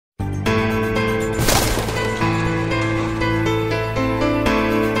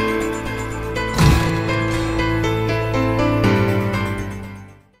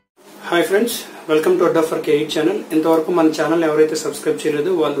Hi friends, welcome to Adda for K E channel. ఇంతవరకు మన channel ఎవరైతే సబ్స్క్రైబ్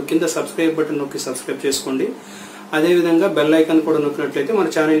చేయలేదో వాళ్ళు కింద సబ్స్క్రైబ్ బటన్ నొక్కి సబ్స్క్రైబ్ చేసుకోండి. అదేవిధంగా బెల్ ఐకాన్ కూడా నొక్కినట్లయితే మన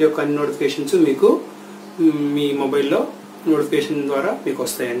ఛానల్ యొక్క అన్ని నోటిఫికేషన్స్ మీకు మీ మొబైల్లో నోటిఫికేషన్ ద్వారా మీకు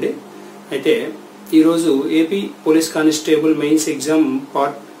వస్తాయండి. అయితే ఈరోజు AP police constable mains exam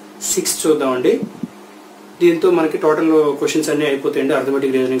part 6 చూద్దామండి. దీంతో మనకి టోటల్ క్వశ్చన్స్ అన్నీ అయిపోతాయండి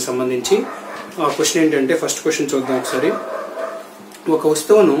అర్థమెటిక్ రీజనింగ్ సంబంధించి. ఆ క్వశ్చన్ ఏంటంటే ఫస్ట్ క్వశ్చన్ చూద్దాం ఒకసారి. ఒక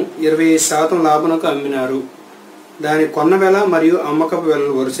వస్తువును 25% లాభంకు అమ్మినారు. దాని కొన్న వెల మరియు అమ్మకపు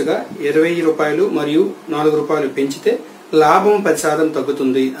వెలలు వరుసగా 20 రూపాయలు మరియు 4 రూపాయలు పెంచితే లాభం 10%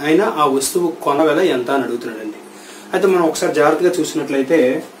 తగ్గుతుంది. అయినా ఆ వస్తువు కొన్న వెల ఎంత అని అడుగుతున్నాడండి. అయితే మనం ఒకసారి జాగ్రత్తగా చూసినట్లయితే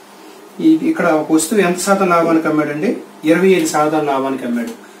ఇక్కడ ఒక వస్తువు ఎంత శాతం లాభానికి అమ్మాడండి? 25% లాభానికి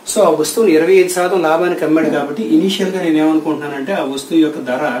అమ్మాడు. సో ఆ వస్తువుని 25% లాభానికి అమ్మాడు కాబట్టి ఇనీషియల్ గా నేను ఏమనుకుంటున్నానంటే ఆ వస్తువు యొక్క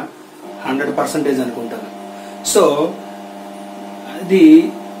ధర 100% అనుకుంటాను. సో ఇది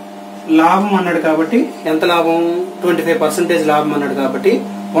లాభం అన్నాడు కాబట్టి ఎంత లాభం? 25% లాభం అన్నాడు కాబట్టి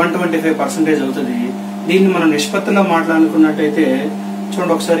 125% అవుతుంది. దీన్ని మనం నిష్పత్తిలో మాట్లాడుకున్నట్టయితే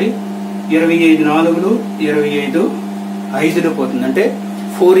చూడండి ఒకసారి, 25 4లు 25 5లు పోతుంది, అంటే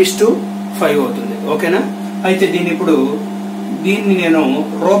 4:5 అవుతుంది. ఓకేనా? అయితే దీన్ని నేను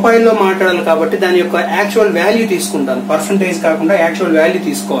రూపాయల్లో మాట్లాడాలి కాబట్టి దాని యొక్క యాక్చువల్ వాల్యూ తీసుకుంటాను. పర్సంటేజ్ కాకుండా యాక్చువల్ వాల్యూ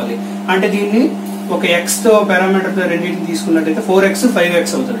తీసుకోవాలి. అంటే దీన్ని ఒక ఎక్స్ తో పారామీటర్ తో రెండింటిని తీసుకున్నట్టయితే 4x 5x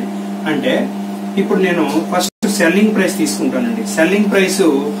అవుతుంది. అంటే ఇప్పుడు నేను ఫస్ట్ సెల్లింగ్ ప్రైస్ తీసుకుంటానండి. సెల్లింగ్ ప్రైస్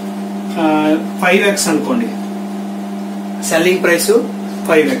 5x అనుకోండి. సెల్లింగ్ ప్రైస్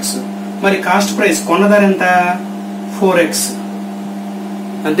 5x, మరి కాస్ట్ ప్రైస్ కొన్న ధర ఎంత? 4x.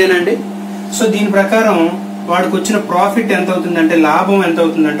 అంతేనండి. సో దీని ప్రకారం వాడికి వచ్చిన ప్రాఫిట్ ఎంత అవుతుందంటే, లాభం ఎంత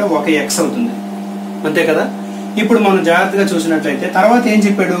అవుతుందంటే 1x అవుతుంది. అంతే కదా? ఇప్పుడు మనం జాగ్రత్తగా చూసినట్లయితే తర్వాత ఏం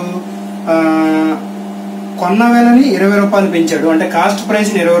చెప్పాడు? కొన్న వేలని 20 రూపాయలు పెంచాడు, అంటే కాస్ట్ ప్రైస్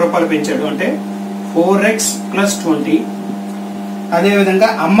 20 రూపాయలు పెంచాడు, అంటే 4x + 20. అదేవిధంగా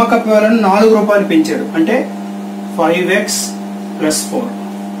అమ్మకపు వేలను 4 రూపాయలు పెంచాడు, అంటే 5x + 4.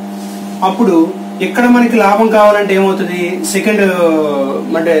 అప్పుడు ఇక్కడ మనకి లాభం కావాలంటే ఏమవుతుంది? సెకండ్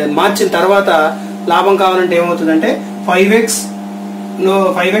అంటే మార్చిన తర్వాత లాభం కావాలంటే ఏమవుతుంది అంటే 5x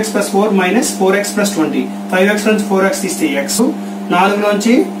 + 4 - 4x + 20. 5x నుంచి 4x తీస్తే x, 4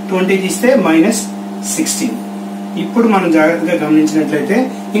 నుంచి 20 తీస్తే -16. ఇప్పుడు మనం జాగ్రత్తగా గమనించినట్లయితే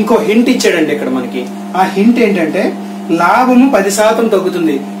ఇంకో హింట్ ఇచ్చాడండి ఇక్కడ మనకి. ఆ హింట్ ఏంటంటే లాభము 10%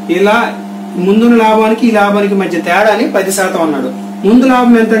 తగ్గుతుంది. ఇలా ముందున్న లాభానికి ఈ లాభానికి మధ్య తేడాని 10% అన్నాడు. ముందు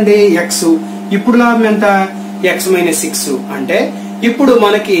లాభం ఎంతండి? x. ఇప్పుడు లాభం ఎంత? x - 6. అంటే ఇప్పుడు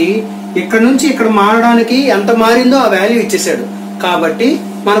మనకి ఇక్కడ నుంచి ఇక్కడ మారడానికి ఎంత మారిందో ఆ వాల్యూ ఇచ్చేసాడు. కాబట్టి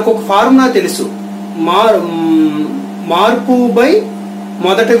మనకు ఒక ఫార్ములా తెలుసు, మార్పు బై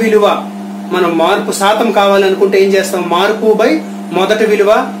మొదటి విలువ. మనం మార్పు శాతం కావాలనుకుంటే ఏం చేస్తాం? మార్పు బై మొదటి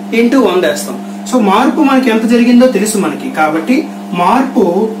విలువ × 100 వేస్తాం. సో మార్పు మనకి ఎంత జరిగిందో తెలుసు మనకి. కాబట్టి మార్పు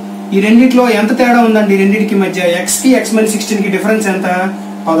ఈ రెండిట్లో ఎంత తేడా ఉందండి? రెండింటికి మధ్య x కి x - 16 కి డిఫరెన్స్ ఎంత?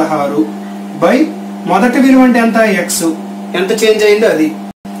 16 బై మొదటి విలువ అంటే ఎంత? x. ఎంత చేంజ్ అయిందో అది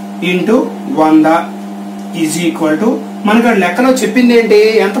 × 100 ఈజ్ ఈక్వల్ టు మనకి లెక్కలో చెప్పింది ఏంటి?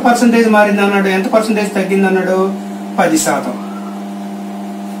 ఎంత పర్సంటేజ్ మారింది అన్నాడు, ఎంత పర్సంటేజ్ తగ్గింది అన్నాడు? 10%.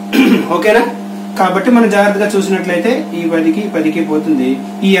 ఓకేనా? కాబట్టి మనం జాగ్రత్తగా చూసినట్లయితే ఈ 10కి పోతుంది.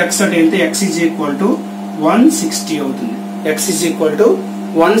 ఈ x అటు వెళ్తే x = 160 అవుతుంది. x =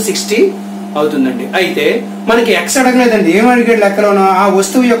 160 అవుతుందండి. అయితే మనకి x అడగలేదండి. ఏం అడిగాడు లెక్కలోనో? ఆ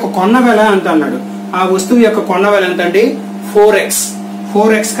వస్తువు యొక్క కొన్న వెల ఎంత అన్నాడు. ఆ వస్తువు యొక్క కొన్న వెల ఎంత అండి? 4x.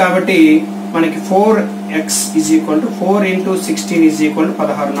 కాబట్టి మనకి 4x = 4 × 16 = 16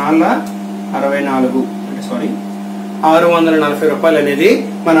 4 64, అంటే సారీ 640 రూపాయలు అనేది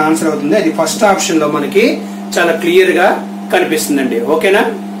మన ఆన్సర్ అవుతుంది. అది ఫస్ట్ ఆప్షన్ లో మనకి చాలా క్లియర్ గా కనిపిస్తుందండి. ఓకేనా?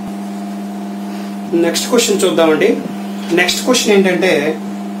 నెక్స్ట్ క్వశ్చన్ చూద్దామండి. నెక్స్ట్ క్వశ్చన్ ఏంటంటే,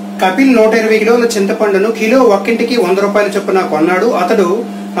 కపిల్ 120 కిలోల చింతపండును కిలో ఒక్కింటికి 100 రూపాయలు చొప్పున కొన్నాడు. అతడు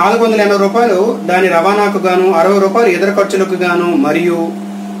 480 రూపాయలు దాని రవాణాకు గాను, 60 రూపాయలు ఇతర ఖర్చులకు గాను మరియు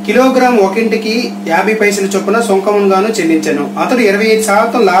కిలోగ్రామ్ ఒక్కింటికి 50 పైసలు చొప్పున సుంకమును గాను చెల్లించాను. అతడు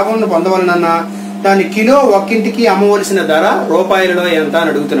 25% లాభం పొందవలనన్న దాని కిలో ఒక్కింటికి అమ్మవలసిన ధర రూపాయలలో ఎంత అని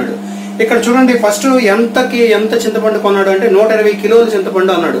అడుగుతున్నాడు. ఇక్కడ చూడండి, ఫస్ట్ ఎంత చింతపండు కొన్నాడు అంటే 120 కిలోల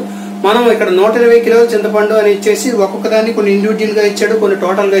చింతపండు అన్నాడు. మనం ఇక్కడ 120 కిలోల చింతపండు అని ఇచ్చేసి ఒక్కొక్క దాన్ని కొన్ని ఇండివిజువల్ గా ఇచ్చాడు, కొన్ని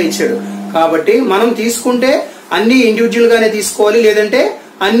టోటల్ గా ఇచ్చాడు. కాబట్టి మనం తీసుకుంటే అన్ని ఇండివిజువల్ గానే తీసుకోవాలి, లేదంటే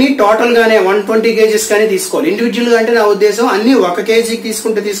అన్ని టోటల్ గానే 120 kgs గానే తీసుకోవాలి. ఇండివిజువల్ గా అంటే నా ఉద్దేశం అన్ని 1 kgకి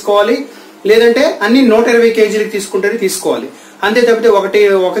తీసుకుంటే తీసుకోవాలి, లేదంటే అన్ని 120 kgలకు తీసుకుంటే తీసుకోవాలి. అంతే తప్పితే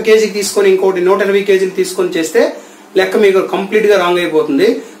 1 kgకి తీసుకొని ఇంకోటి 120 kgకి తీసుకొని చేస్తే లెక్క మీకు కంప్లీట్ గా రాంగ్ అయిపోతుంది.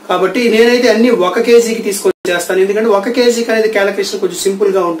 కాబట్టి నేనైతే అన్ని 1 కేజీకి తీసుకొని చేస్తాను, ఎందుకంటే 1 కేజీకి అనేది క్యాలిక్యులేషన్ కొంచెం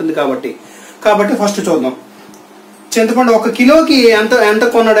సింపుల్ గా ఉంటుంది కాబట్టి ఫస్ట్ చూద్దాం. చింతపండు 1 కిలోకి ఎంత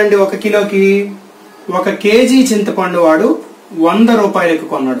కొన్నాడండి? 1 కిలోకి 1 కేజీ చింతపండు వాడు 100 రూపాయలకు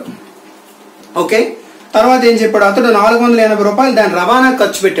కొన్నాడు. ఓకే, తర్వాత ఏం చెప్పాడు? అతడు 480 రూపాయలు దాని రవాణా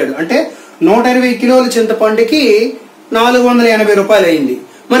ఖర్చు పెట్టాడు. అంటే 120 కిలోల చింతపండుకి 480 రూపాయలు అయింది.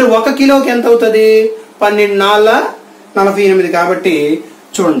 మరి 1 కిలోకి ఎంత అవుతుంది? 12×4=48. కాబట్టి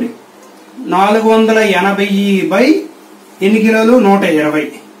చూడండి, 480 బై ఎన్ని కిలోలు?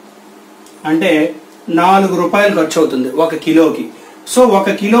 120, అంటే 4 రూపాయలు ఖర్చు అవుతుంది 1 కిలోకి. సో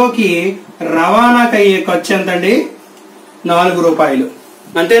 1 కిలోకి రవాణాకి అయ్యే ఖర్చు ఎంత అండి? 4 రూపాయలు,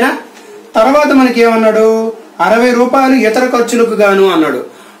 అంతేనా? తర్వాత మనకి ఏమన్నాడు? 60 రూపాయలు ఇతర ఖర్చులకు గాను అన్నాడు.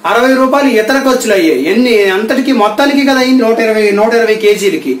 60 రూపాయలు ఇతర ఖర్చులు అయ్యాయి. ఎన్ని? అంతటికి మొత్తానికి కదా అయింది, 120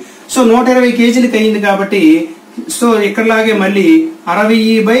 కేజీలకి. సో 120 కేజీలకి అయింది కాబట్టి సో ఇక్కడలాగే మళ్ళీ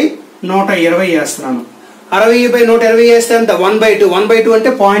 60/120 వేస్తున్నాను. 60/120 వేస్తే అంత 1/2. 1/2 అంటే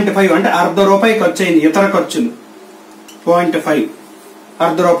 0.5, అంటే ₹0.5 ఖర్చు అయింది ఇతర ఖర్చులు. 0.5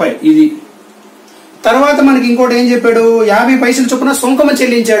 ₹0.5 ఇది. తర్వాత మనకి ఇంకోటి ఏం చెప్పాడు? 50 పైసలు చొప్పున సుంకం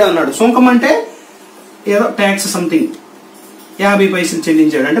చెల్లించాడు అన్నాడు. సుంకం అంటే ఏదో ట్యాక్స్ సంథింగ్. 50 పైసలు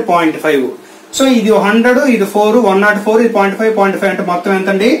చెల్లించాడు అంటే 0.5. సో ఇది 100, ఇది 4, 104, ఇది 0.5 అంటే మొత్తం ఎంత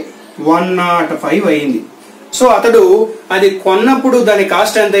అండి? 105 అయింది. సో అతడు అది కొన్నప్పుడు దాని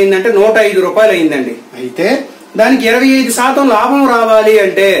కాస్ట్ ఎంత అయిందంటే 105 రూపాయలు అయిందండి. అయితే దానికి 25% లాభం రావాలి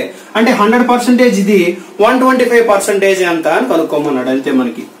అంటే 100% ఇది 125% ఎంత అని కనుక్కోమన్నాడు. అయితే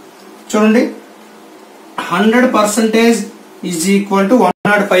మనకి చూడండి, 100% ఈజ్ ఈక్వల్ టు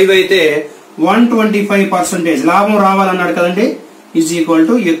 105 అయితే 125% లాభం రావాలన్నాడు కదండి. ఈజ్ ఈక్వల్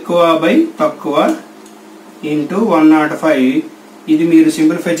టు ఎక్కువ బై తక్కువ ఇంటూ 105. ఇది మీరు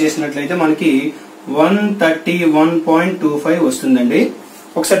సింప్లిఫై చేసినట్లయితే మనకి 131.25 వస్తుందండి.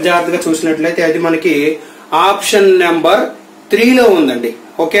 ఒకసారి జాగ్రత్తగా చూసినట్లయితే అది మనకి ఆప్షన్ నెంబర్ 3లో ఉందండి.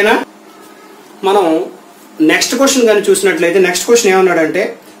 ఓకేనా? మనం నెక్స్ట్ క్వశ్చన్ కానీ చూసినట్లయితే నెక్స్ట్ క్వశ్చన్ ఏమన్నాడంటే,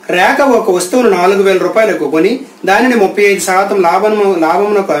 రేఖ ఒక వస్తువును 4000 రూపాయలకు కొని దానిని 35%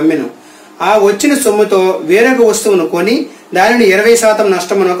 లాభమునకు అమ్మెను. ఆ వచ్చిన సొమ్ముతో వేరొక వస్తువును కొని దానిని 20%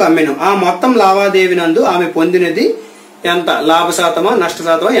 నష్టమునకు అమ్మెను. ఆ మొత్తం లావాదేవీ నందు ఆమె పొందినది ఎంత? లాభ శాతమా నష్ట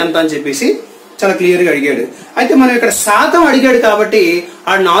శాతమా ఎంత అని చెప్పేసి చాలా క్లియర్ గా అడిగాడు. అయితే మనం ఇక్కడ శాతం అడిగాడు కాబట్టి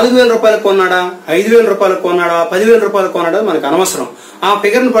ఆ 4000 రూపాయలకు కొన్నాడా, 5000 రూపాయలకు కొన్నాడా, 10,000 రూపాయలకు కొన్నాడా మనకు అనవసరం. ఆ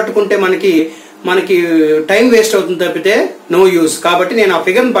ఫిగర్ ను పట్టుకుంటే మనకి టైం వేస్ట్ అవుతుంది తప్పితే నో యూస్. కాబట్టి నేను ఆ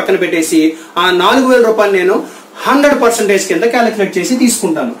ఫిగర్ ను పక్కన పెట్టేసి ఆ 4000 రూపాయలు నేను 100% కింద క్యాలిక్యులేట్ చేసి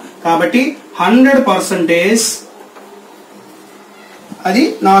తీసుకుంటాను. కాబట్టి 100% అది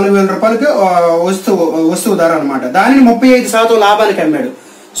 4000 రూపాయలకి వస్తువు ధర అనమాట. దానిని 35% లాభానికి అమ్మాడు.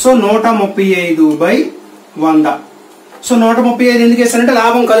 సో 135/100. సో 135 ఎందుకు వేస్తానంటే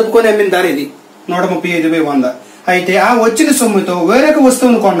లాభం కలుపుకొని అమ్మిన ధర ఇది 135/100. అయితే ఆ వచ్చిన సొమ్ముతో వేరొక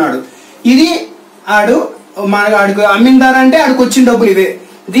వస్తువును కొన్నాడు. ఇది ఆడికి అమ్మిన ధర అంటే ఆడికి వచ్చిన డబ్బులు ఇవే.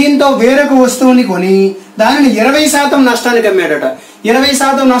 దీంతో వేరొక వస్తువుని కొని దానిని 20% నష్టానికి అమ్మాడట.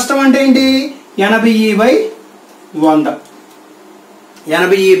 20% నష్టం అంటే ఏంటి? 80/100.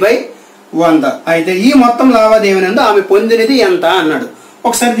 80/100. అయితే ఈ మొత్తం లావాదేవీ నందు ఆమె పొందినది ఎంత అన్నాడు.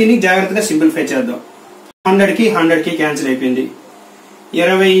 ఒకసారి దీన్ని జాగ్రత్తగా సింప్లిఫై చేద్దాం. 100కి క్యాన్సిల్ అయిపోయింది.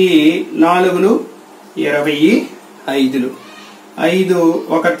 24 20 5 5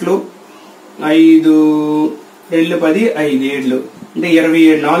 1 5 2 10 5 7 అంటే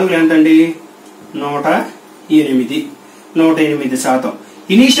 27 4 ఎంత అండి? 108%.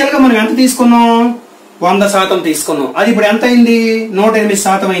 ఇనీషియల్ గా మనం ఎంత తీసుకున్నాం? 100% తీసుకున్నాం. అది ఇప్పుడు ఎంత అయింది?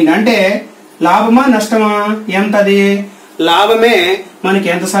 108% అయింది. అంటే లాభమా నష్టమా? ఎంత అది? లాభమే. మనకి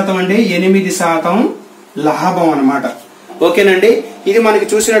ఎంత శాతం అండి? 8% లాభం అన్నమాట. ఓకేనండి. ఇది మనకి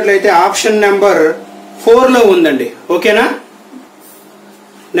చూసినట్లయితే ఆప్షన్ నెంబర్ 4లో ఉందండి. ఓకేనా?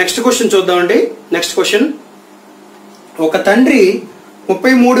 నెక్స్ట్ క్వశ్చన్ చూద్దామండి. నెక్స్ట్ క్వశ్చన్, ఒక తండ్రి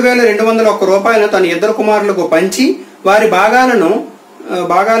 33,201 రూపాయలను తన 2 కుమారులకు పంచి వారి భాగాలను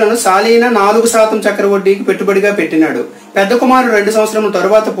సాలీన 4% చక్రవడ్డీకి పెట్టుబడిగా పెట్టినాడు. పెద్ద కుమారుడు 2 సంవత్సరముల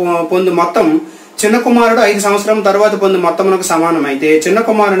తరువాత పొందు మొత్తం చిన్న కుమారుడు 5 సంవత్సరం తరువాత పొందు మొత్తమునకు సమానం. అయితే చిన్న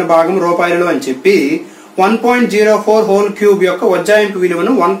కుమారుని భాగం రూపాయలు అని చెప్పి 1.04 హోల్ క్యూబ్ యొక్క ఉజ్జాయింపు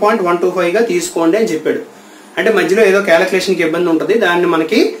విలువను 1.125 గా తీసుకోండి అని చెప్పాడు. అంటే మధ్యలో ఏదో క్యాలిక్యులేషన్ కి ఇబ్బంది ఉంటుంది, దాన్ని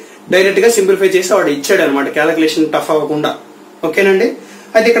మనకి డైరెక్ట్ గా సింప్లిఫై చేసి వాడు ఇచ్చాడు అనమాట, క్యాలిక్యులేషన్ టఫ్ అవ్వకుండా. ఓకేనండి.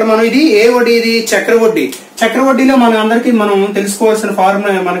 అయితే ఇక్కడ మనం ఇది ఏ వడ్డీ? ఇది చక్రవడ్డీ. చక్రవడ్డీలో మనం తెలుసుకోవాల్సిన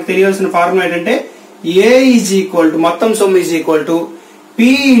ఫార్ములా, మనకు తెలియాల్సిన ఫార్ములా ఏంటంటే ఏ ఈజ్ ఈక్వల్ టు మొత్తం సొమ్ము is equal to P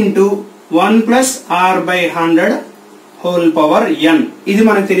into 1 + R/100 whole power n. ఇది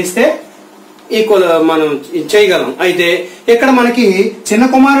మనకు తెలిస్తే ఈక్వల్ మనం చేయగలం. అయితే ఇక్కడ మనకి చిన్న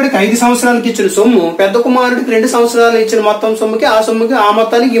కుమారుడికి 5 సంవత్సరాలకి ఇచ్చిన సొమ్ము పెద్ద కుమారుడికి 2 సంవత్సరాలు ఇచ్చిన మొత్తం సొమ్ముకి ఆ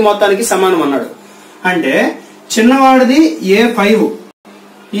మొత్తానికి ఈ మొత్తానికి సమానం అన్నాడు. అంటే చిన్నవాడిది A5,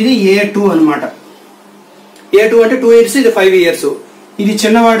 ఇది A2 అన్నమాట. A2 అంటే 2 years, ఇది 5 years. ఇది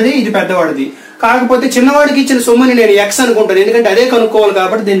చిన్నవాడిది, ఇది పెద్దవాడిది. కాకపోతే చిన్నవాడికి ఇచ్చిన సొమ్ముని నేను X అనుకుంటాను, ఎందుకంటే అదే కనుక్కోవాలి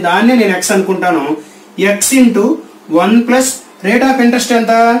కాబట్టి దాన్నే నేను X అనుకుంటాను. X into 1 plus rate of interest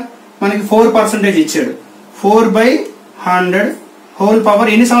ఎంత మనకి 4% ఇచ్చాడు. 4/100 హోల్ పవర్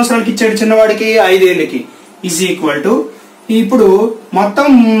ఎన్ని సంవత్సరాలకి ఇచ్చాడు చిన్నవాడికి? 5 ఏళ్ళకి. ఈజ్ ఈక్వల్ టు ఇప్పుడు మొత్తం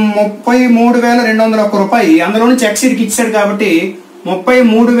 33,201 రూపాయి, అందులో నుంచి X కి ఇచ్చాడు కాబట్టి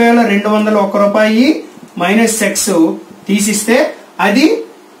 33,201 రూపాయి మైనస్ X తీసిస్తే అది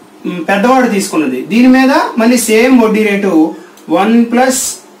పెద్దవాడు తీసుకున్నది. దీని మీద మళ్ళీ సేమ్ వడ్డీ rate 1 plus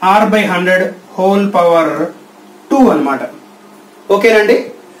R/100 whole power 2 అన్నమాట. ఓకేనండి.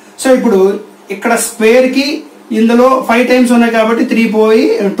 సో ఇప్పుడు ఇక్కడ స్క్వేర్ కి ఇందులో 5 టైమ్స్ ఉన్నాయి కాబట్టి 2 పోయి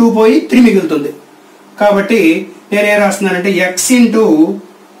 3 మిగులుతుంది. కాబట్టి నేనేం రాస్తున్నానంటే X ఇంటూ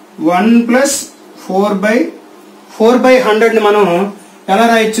 1 ప్లస్ 4/100 ని మనం ఎలా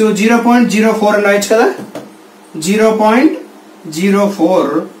రాయొచ్చు? 0.04 అని రాయొచ్చు కదా. 0.04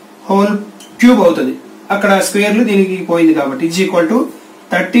 హోల్ క్యూబ్ అవుతుంది. అక్కడ స్క్వేర్లు దీనికి పోయింది కాబట్టి is equal to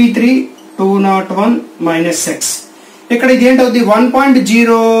 33,201 minus X. ఇక్కడ ఇది ఏంటవుద్ది?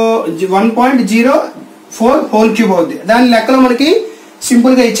 1.04 హోల్ క్యూబ్ అవుద్ది. దాని లెక్కలో మనకి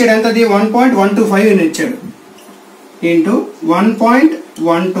సింపుల్ గా ఇచ్చాడు. ఎంతది? 1.125 అని ఇచ్చాడు. Into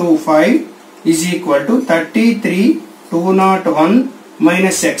 1.125 is equal to 33,201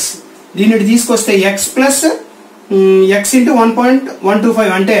 minus X. దీన్ని తీసుకొస్తే X ప్లస్ X ఇంటూ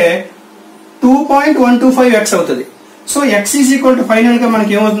 1.125 అంటే 2.125X అవుతుంది. So X is equal to final గా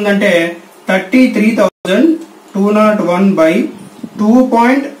మనకి ఏమవుతుందంటే 33,201 బై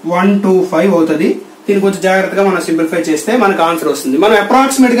 2.125 అవుతుంది. దీన్ని కొంచెం జాగ్రత్తగా మనం సింప్లిఫై చేస్తే మనకు ఆన్సర్ వస్తుంది. మనం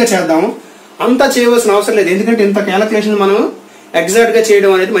అప్రాక్సిమేట్ గా చేద్దాం, అంతా చేయవలసిన అవసరం లేదు, ఎందుకంటే ఇంత క్యాలిక్యులేషన్ మనం ఎగ్జాక్ట్ గా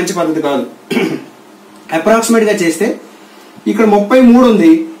చేయడం అనేది మంచి పద్ధతి కాదు. అప్రాక్సిమేట్ గా చేస్తే ఇక్కడ 33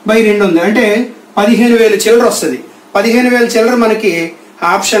 ఉంది బై 2 ఉంది అంటే 15,000 చిల్లర వస్తుంది. 15,000 చిల్లర మనకి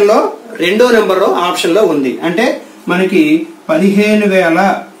ఆప్షన్ లో రెండో నెంబర్ ఆప్షన్ లో ఉంది. అంటే మనకి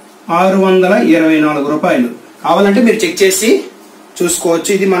 15,624 రూపాయలు. కావాలంటే మీరు చెక్ చేసి చూసుకోవచ్చు.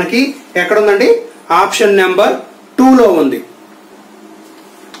 ఇది మనకి ఎక్కడ ఉందండి? ఆప్షన్ నెంబర్ 2 లో ఉంది.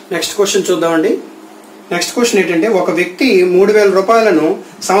 నెక్స్ట్ క్వశ్చన్ చూద్దామండి. నెక్స్ట్ క్వశ్చన్ ఏంటంటే, ఒక వ్యక్తి 3,000 రూపాయలను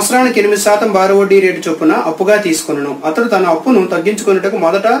సంవత్సరానికి 8% భార వడ్డీ రేటు చొప్పున అప్పుగా తీసుకున్నాను. అతడు తన అప్పును తగ్గించుకున్నట్టుకు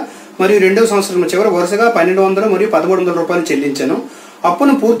మొదట మరియు రెండవ సంవత్సరం చివరి వరుసగా 1,200 మరియు 1,300 రూపాయలు చెల్లించాను.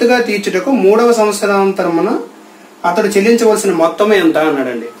 అప్పును పూర్తిగా తీర్చుటకు 3వ సంవత్సరాంతరమున అతడు చెల్లించవలసిన మొత్తమే ఎంత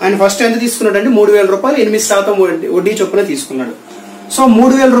అన్నాడండి. ఆయన ఫస్ట్ ఎంత తీసుకున్నాడంటే 3,000 రూపాయలు 8% వడ్డీ చొప్పున తీసుకున్నాడు. సో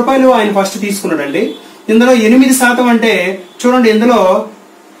 3,000 రూపాయలు ఆయన ఫస్ట్ తీసుకున్నాడండి. ఇందులో 8% అంటే చూడండి, ఇందులో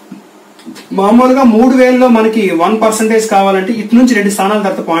మామూలుగా 3,000లో మనకి 1% కావాలంటే ఇటు నుంచి 2 స్థానాల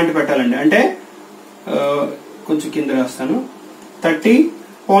తర్వాత పాయింట్ పెట్టాలండి. అంటే కొంచెం కింద రాస్తాను,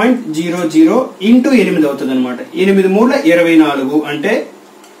 30.00 ఇంటూ 8 అవుతుంది అనమాట. 8 3 24 అంటే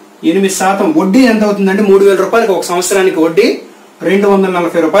 8% వడ్డీ ఎంత అవుతుందంటే 3,000 రూపాయలకి ఒక సంవత్సరానికి వడ్డీ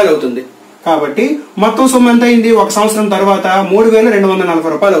 240 రూపాయలు అవుతుంది. కాబట్టి మొత్తం సొమ్ము ఎంత అయింది? ఒక సంవత్సరం తర్వాత 3,240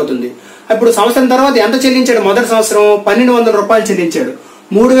 రూపాయలు అవుతుంది. ఇప్పుడు సంవత్సరం తర్వాత ఎంత చెల్లించాడు? మొదటి సంవత్సరం 1,200 రూపాయలు చెల్లించాడు.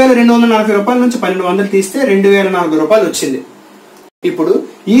 3,240 రూపాయల నుంచి 1,200 తీస్తే 2,040 రూపాయలు వచ్చింది. ఇప్పుడు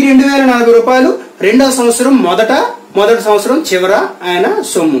ఈ 2,040 రూపాయలు రెండవ సంవత్సరం మొదటి సంవత్సరం చివర ఆయన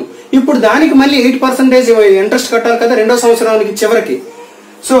సొమ్ము. ఇప్పుడు దానికి మళ్ళీ 8% ఇంట్రెస్ట్ కట్టాలి కదా రెండవ సంవత్సరానికి చివరికి.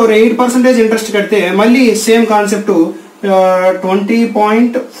 సో 8% ఇంట్రెస్ట్ కడితే మళ్ళీ సేమ్ కాన్సెప్ట్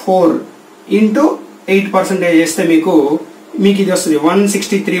 20.4 ఇంటూ 8% చేస్తే మీకు ఇది వస్తుంది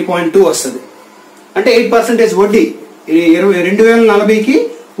 163.2 వస్తుంది. అంటే 8% వడ్డీ 2,040కి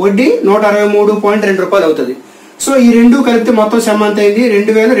వడ్డీ 163.2 రూపాయలు అవుతుంది. సో ఈ రెండు కలిపితే మొత్తం సమ్ ఎంత అయింది?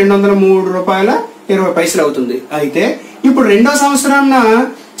 2,203 రూపాయల 20 పైసలు అవుతుంది. అయితే ఇప్పుడు రెండో సంవత్సరాన్న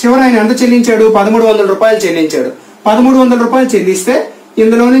చివరి ఆయన ఎంత చెల్లించాడు? 1,300 రూపాయలు చెల్లించాడు. 1,300 రూపాయలు చెల్లిస్తే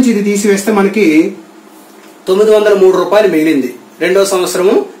ఇందులో నుంచి ఇది తీసివేస్తే మనకి 903 రూపాయలు మిగిలింది రెండో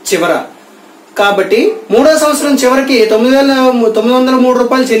సంవత్సరము చివర. కాబట్టి మూడో సంవత్సరం చివరికి 9,903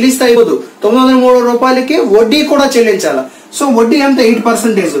 రూపాయలు చెల్లిస్తే అయిపోదు, 903 రూపాయలకి వడ్డీ కూడా చెల్లించాలి. సో వడ్డీ ఎంత?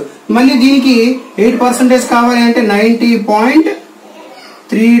 8%. మళ్ళీ దీనికి 8% కావాలి అంటే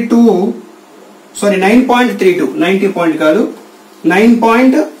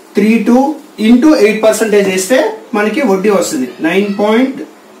 9.32 ఇంటూ 8% వేస్తే మనకి వడ్డీ వస్తుంది.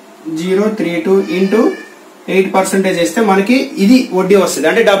 9.032 ఇంటూ 8% వేస్తే మనకి ఇది వడ్డీ వస్తుంది.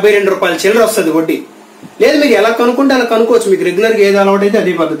 అంటే 72 రూపాయల చిల్లర వస్తుంది వడ్డీ. లేదు మీరు ఎలా కనుక్కుంటే అలా కనుక్కోవచ్చు, మీకు రెగ్యులర్ గా ఏది అలవాటు అయితే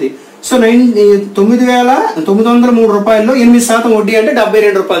అదే పద్ధతి. సో 9,903 రూపాయల్లో 8% వడ్డీ అంటే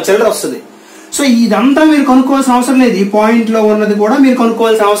 72 రూపాయలు చిల్లర వస్తుంది. సో ఇదంతా మీరు కనుక్కోవాల్సిన అవసరం లేదు, ఈ పాయింట్ లో ఉన్నది కూడా మీరు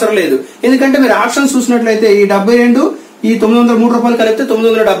కనుక్కోవాల్సిన అవసరం లేదు. ఎందుకంటే మీరు ఆప్షన్స్ చూసినట్లయితే ఈ 72 ఈ 903 రూపాయలు కలిపితే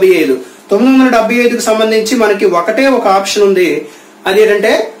 975. 975కి సంబంధించి మనకి ఒకటే ఒక ఆప్షన్ ఉంది,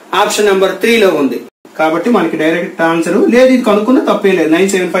 అదేంటంటే ఆప్షన్ నెంబర్ 3 లో ఉంది. కాబట్టి మనకి డైరెక్ట్ ఆన్సర్ లేదు, ఇది కనుక్కున్న తప్పే లేదు.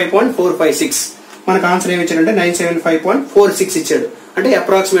 975.456 మనకు ఆన్సర్ ఏమి ఇచ్చాడంటే 975.46 ఇచ్చాడు, అంటే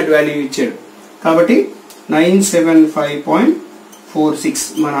అప్రాక్సిమేట్ వాల్యూ ఇచ్చాడు. కాబట్టి 975.46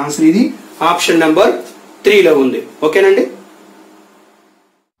 మన ఆన్సర్ ఇది ఆప్షన్ నెంబర్ 3 లో ఉంది. ఓకేనండి.